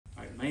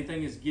Main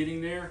thing is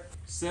getting there,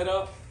 set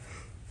up,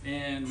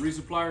 and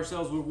resupply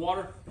ourselves with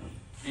water,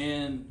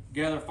 and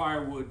gather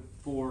firewood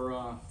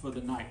for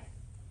the night.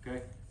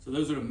 Okay, so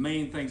those are the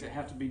main things that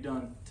have to be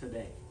done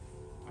today.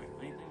 All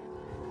right, main thing.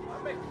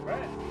 I make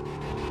bread.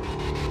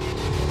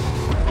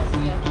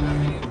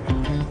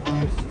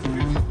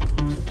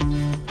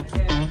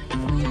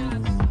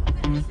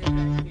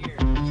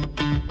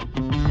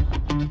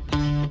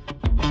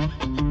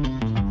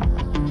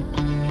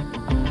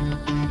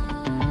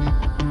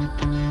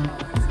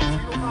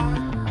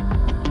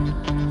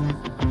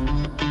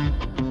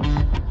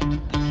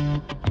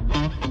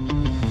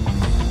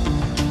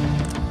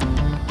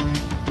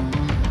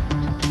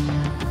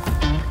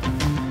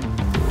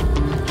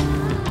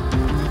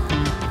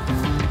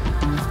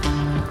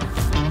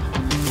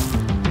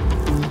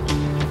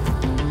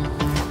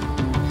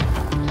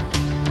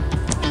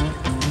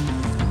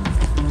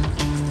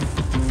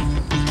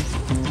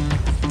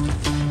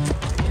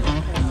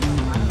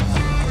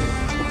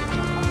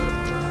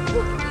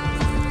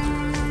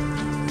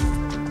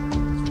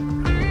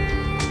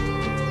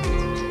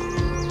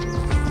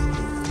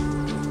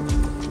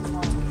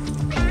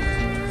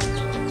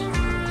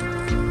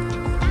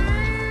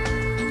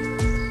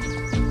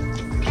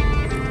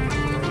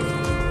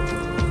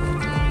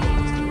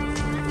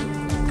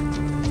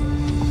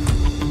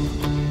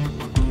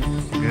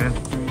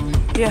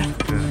 Yeah.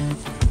 Good.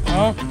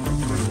 Huh?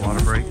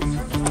 Water break.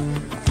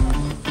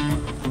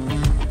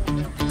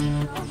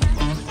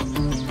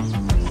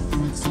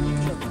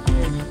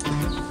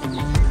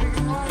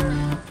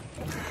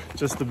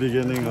 Just the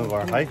beginning of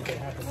our hike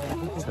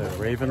to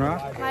Raven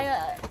Rock.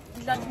 My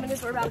judgment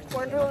is we're about a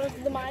quarter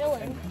of the mile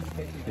in.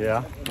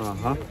 Yeah.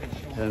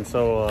 And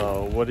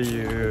so, what do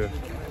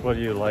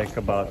you like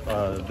about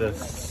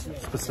this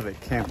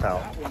specific camp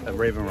out at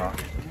Raven Rock?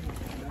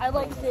 I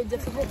like the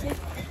difficulty.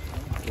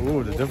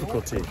 Ooh, the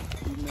difficulty.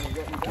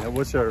 Yeah,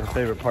 what's your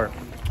favorite part?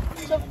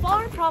 So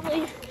far,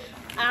 probably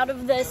out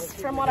of this,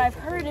 from what I've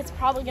heard, it's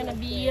probably going to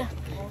be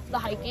the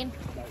hiking.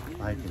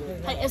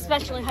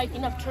 Especially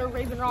hiking up to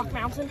Raven Rock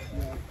Mountain.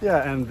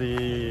 Yeah, and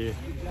the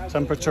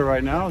temperature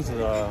right now is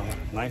a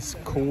nice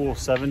cool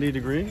 70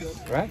 degrees,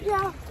 right?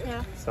 Yeah.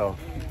 So,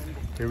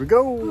 here we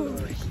go.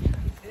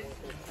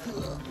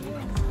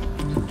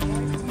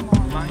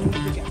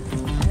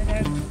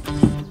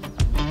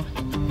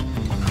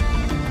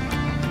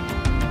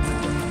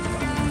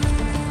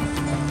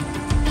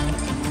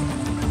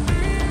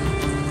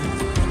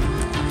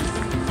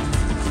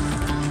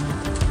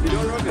 You're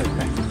doing real good,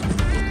 thank you.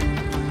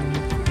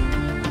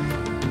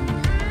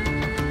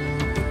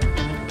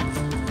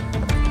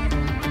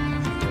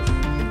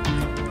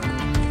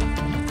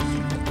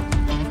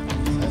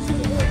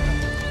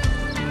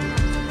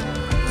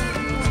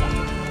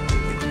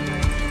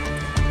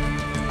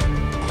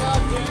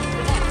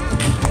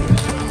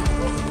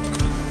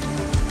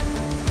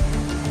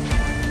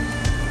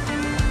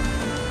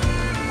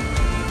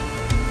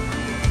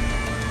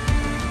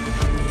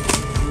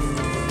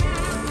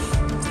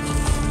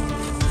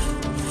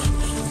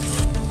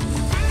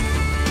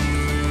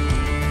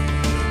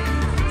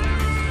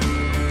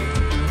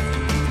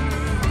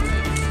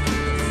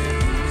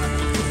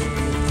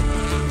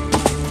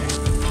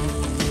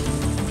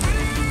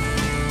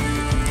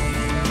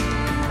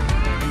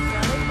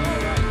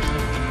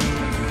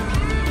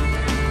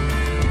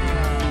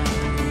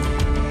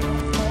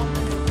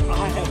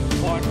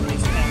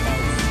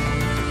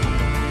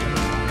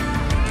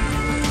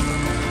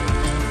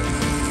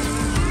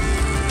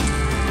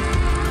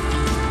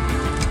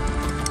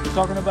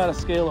 Talking about a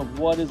scale of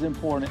what is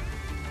important,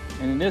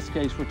 and in this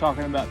case we're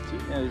talking about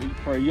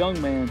for a young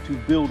man to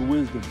build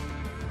wisdom.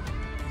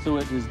 So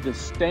it is the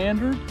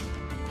standard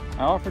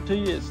I offer to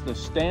you. It's the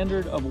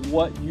standard of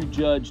what you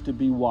judge to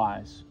be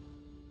wise.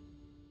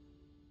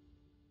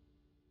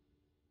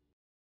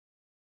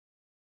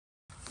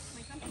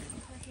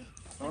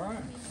 All right,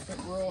 I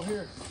think we're all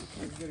here.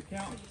 We can get a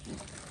count.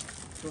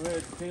 Go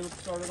ahead, Caleb,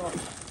 start it off.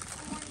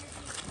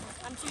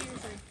 I'm 2 years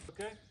old.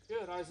 Okay,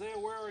 good. Isaiah,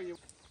 where are you?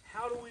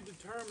 How do we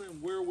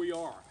determine where we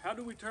are? How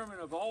do we determine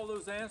of all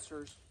those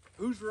answers,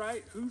 who's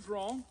right, who's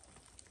wrong,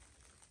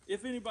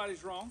 if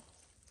anybody's wrong?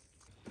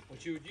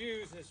 What you would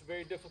use, and it's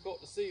very difficult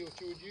to see, what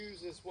you would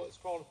use is what's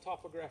called a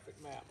topographic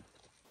map.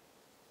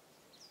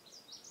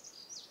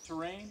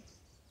 Terrain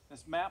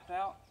that's mapped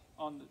out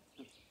on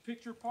the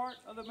picture part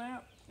of the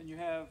map, and you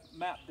have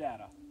map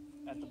data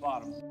at the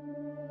bottom.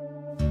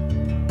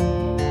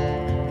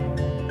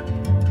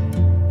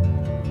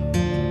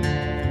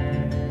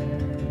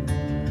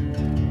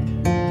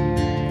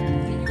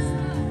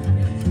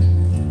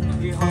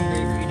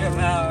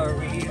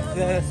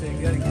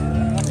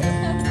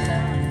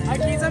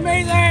 Hiking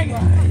amazing!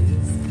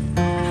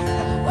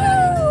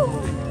 Woo!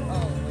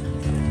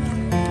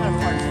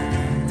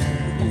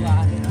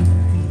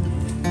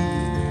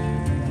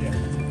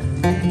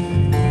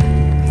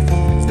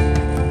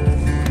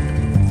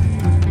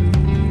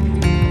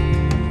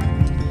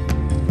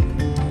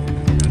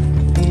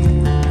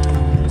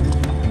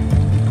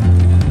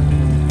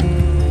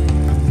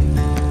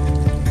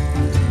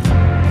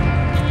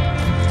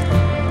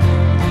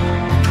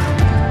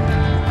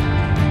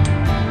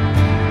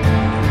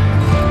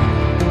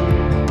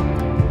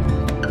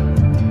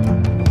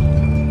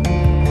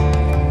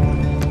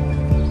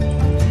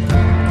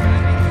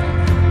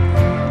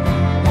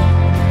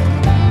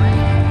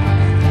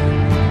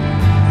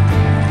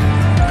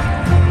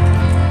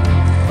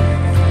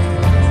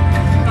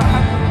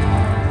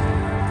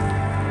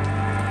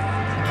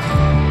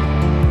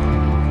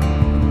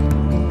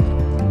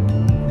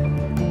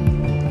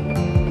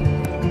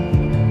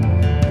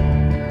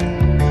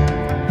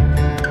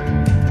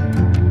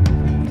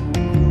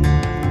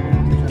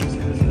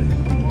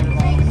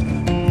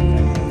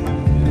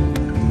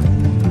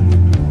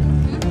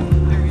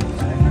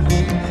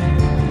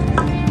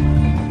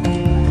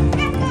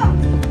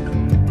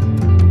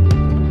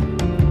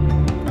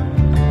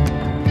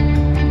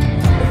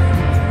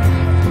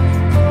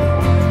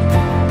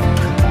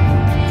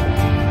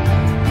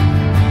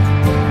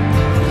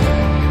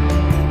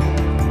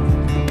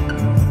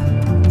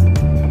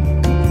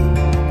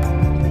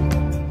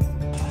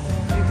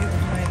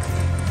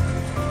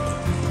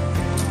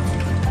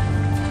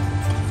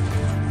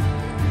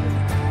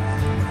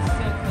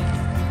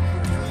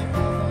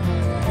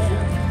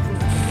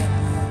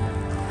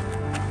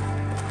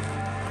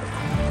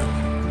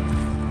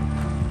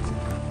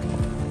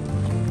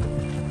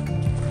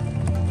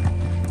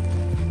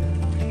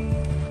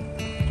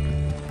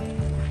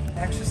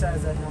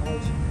 has that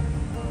knowledge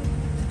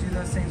to do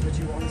those things which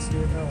you want us to do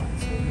with our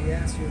lives. So we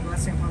ask your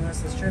blessing upon the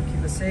rest of this trip,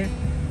 keep us safe,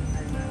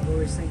 and Lord,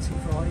 we thank you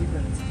for all you've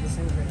done. In Jesus'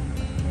 name, we pray.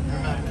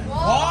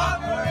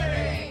 Amen.